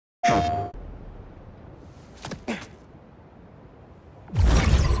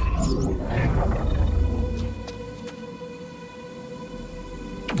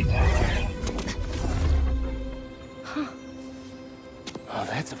Oh,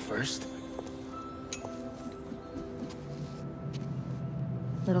 that's a first.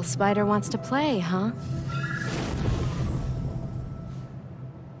 Little spider wants to play, huh?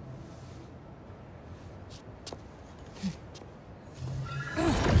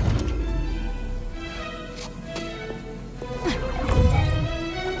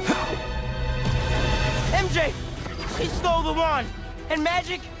 MJ! She stole the wand! And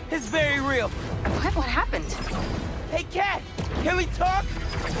magic is very real. What happened? Hey, Cat! Can we talk?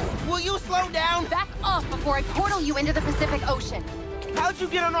 Will you slow down? Back off before I portal you into the Pacific Ocean. How'd you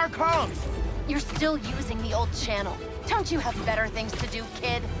get on our comms? You're still using the old channel. Don't you have better things to do,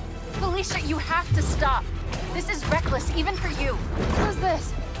 kid? Felicia, you have to stop. This is reckless, even for you. Who's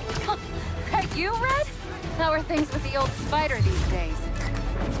this? That you, Red? How are things with the old spider these days?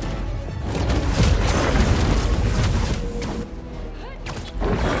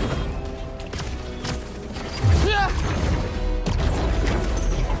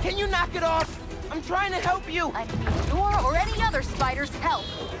 Can you knock it off? I'm trying to help you. I need your or any other spider's help.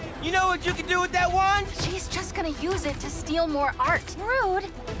 You know what you can do with that wand? She's just gonna use it to steal more art. Rude.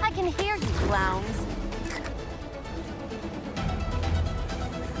 I can hear you, clowns.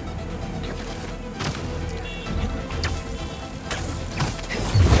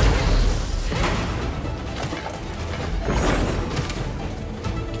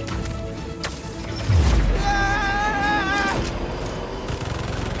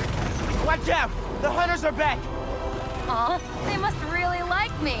 Watch out! The hunters are back! Aw, they must really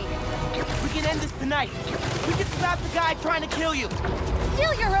like me. We can end this tonight. We can stop the guy trying to kill you.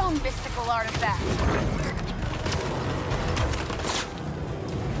 Steal your own mystical artifact.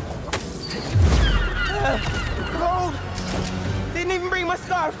 Cold! Didn't even bring my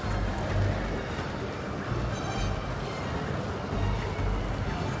scarf!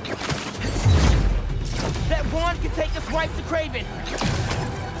 That wand can take us right to Craven!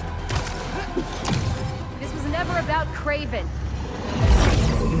 This was never about Craven.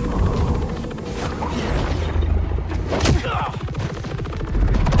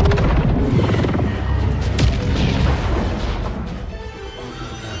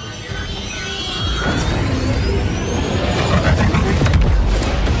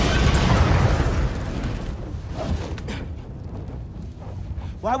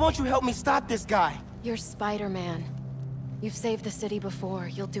 Why won't you help me stop this guy? You're Spider-Man. You've saved the city before.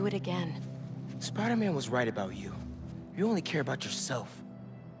 You'll do it again. Spider-Man was right about you. You only care about yourself.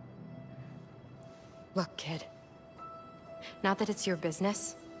 Look, kid. Not that it's your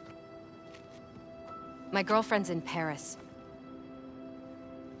business. My girlfriend's in Paris.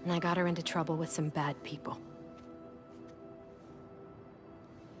 And I got her into trouble with some bad people.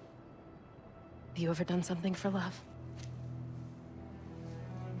 Have you ever done something for love?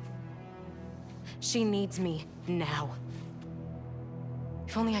 She needs me now.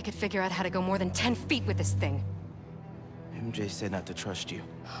 If only I could figure out how to go more than 10 feet with this thing. MJ said not to trust you.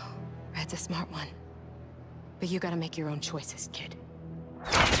 Red's a smart one. But you gotta make your own choices, kid.